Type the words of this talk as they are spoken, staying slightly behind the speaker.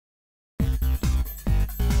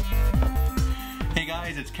Hey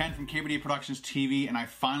guys, it's Ken from KBDProductionsTV, and I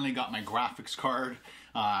finally got my graphics card.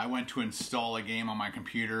 I went to install a game on my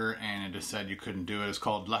computer and it just said you couldn't do it. It's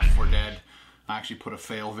called Left 4 Dead. I actually put a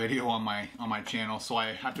fail video on my channel, so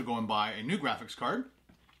I had to go and buy a new graphics card.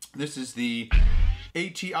 This is the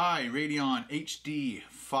ATI Radeon HD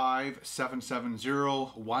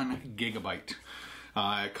 5770 1 gigabyte.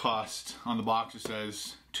 It cost, on the box it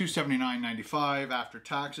says $279.95 after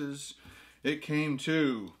taxes. It came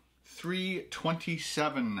to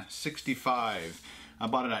 $327.65. I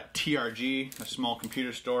bought it at TRG, a small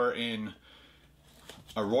computer store in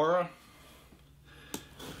Aurora.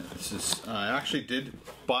 This is, I actually did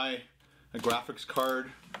buy a graphics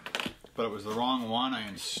card, but it was the wrong one. I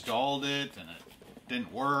installed it and it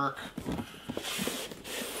didn't work.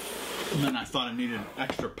 And then I thought I needed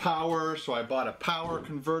extra power, so I bought a power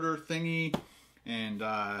converter thingy, and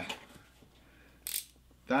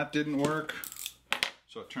that didn't work.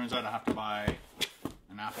 So it turns out I have to buy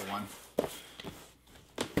an Apple one,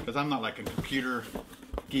 because I'm not like a computer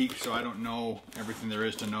geek, so I don't know everything there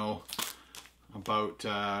is to know about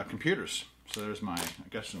computers. So there's my, I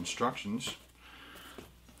guess, instructions.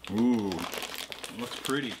 Ooh, it looks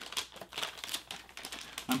pretty.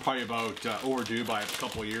 I'm probably about overdue by a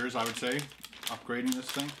couple of years, I would say, upgrading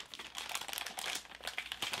this thing.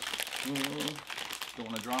 Ooh, don't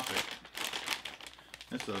want to drop it.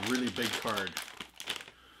 It's a really big card.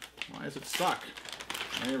 Why is it stuck?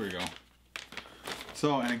 There we go.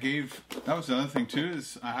 So, and it gave, that was the other thing too,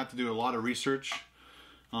 is I had to do a lot of research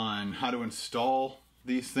on how to install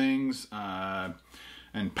these things and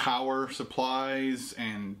power supplies,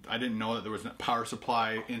 and I didn't know that there was a power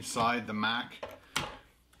supply inside the Mac.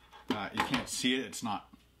 You can't see it, it's not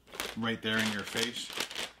right there in your face.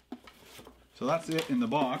 So that's it in the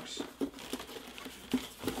box.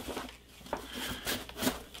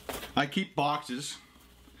 I keep boxes.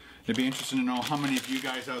 It'd be interesting to know how many of you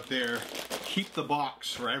guys out there keep the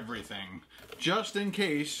box for everything, just in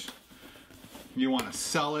case you want to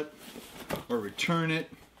sell it or return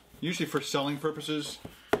it. Usually for selling purposes.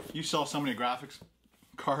 You sell somebody a graphics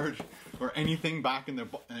card or anything back in the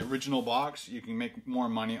original box, you can make more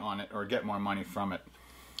money on it or get more money from it.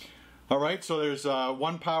 Alright, so there's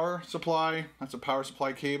one power supply. That's a power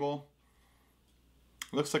supply cable.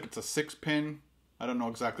 Looks like it's a 6-pin. I don't know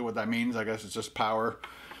exactly what that means. I guess it's just power.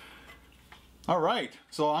 Alright,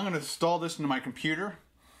 so I'm going to install this into my computer,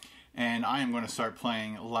 and I am going to start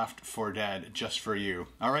playing Left 4 Dead just for you.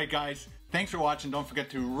 Alright guys, thanks for watching. Don't forget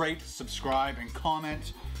to rate, subscribe, and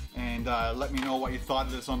comment, and let me know what you thought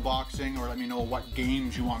of this unboxing, or let me know what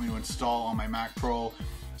games you want me to install on my Mac Pro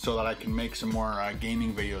so that I can make some more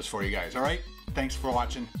gaming videos for you guys. Alright, thanks for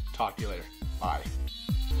watching. Talk to you later. Bye.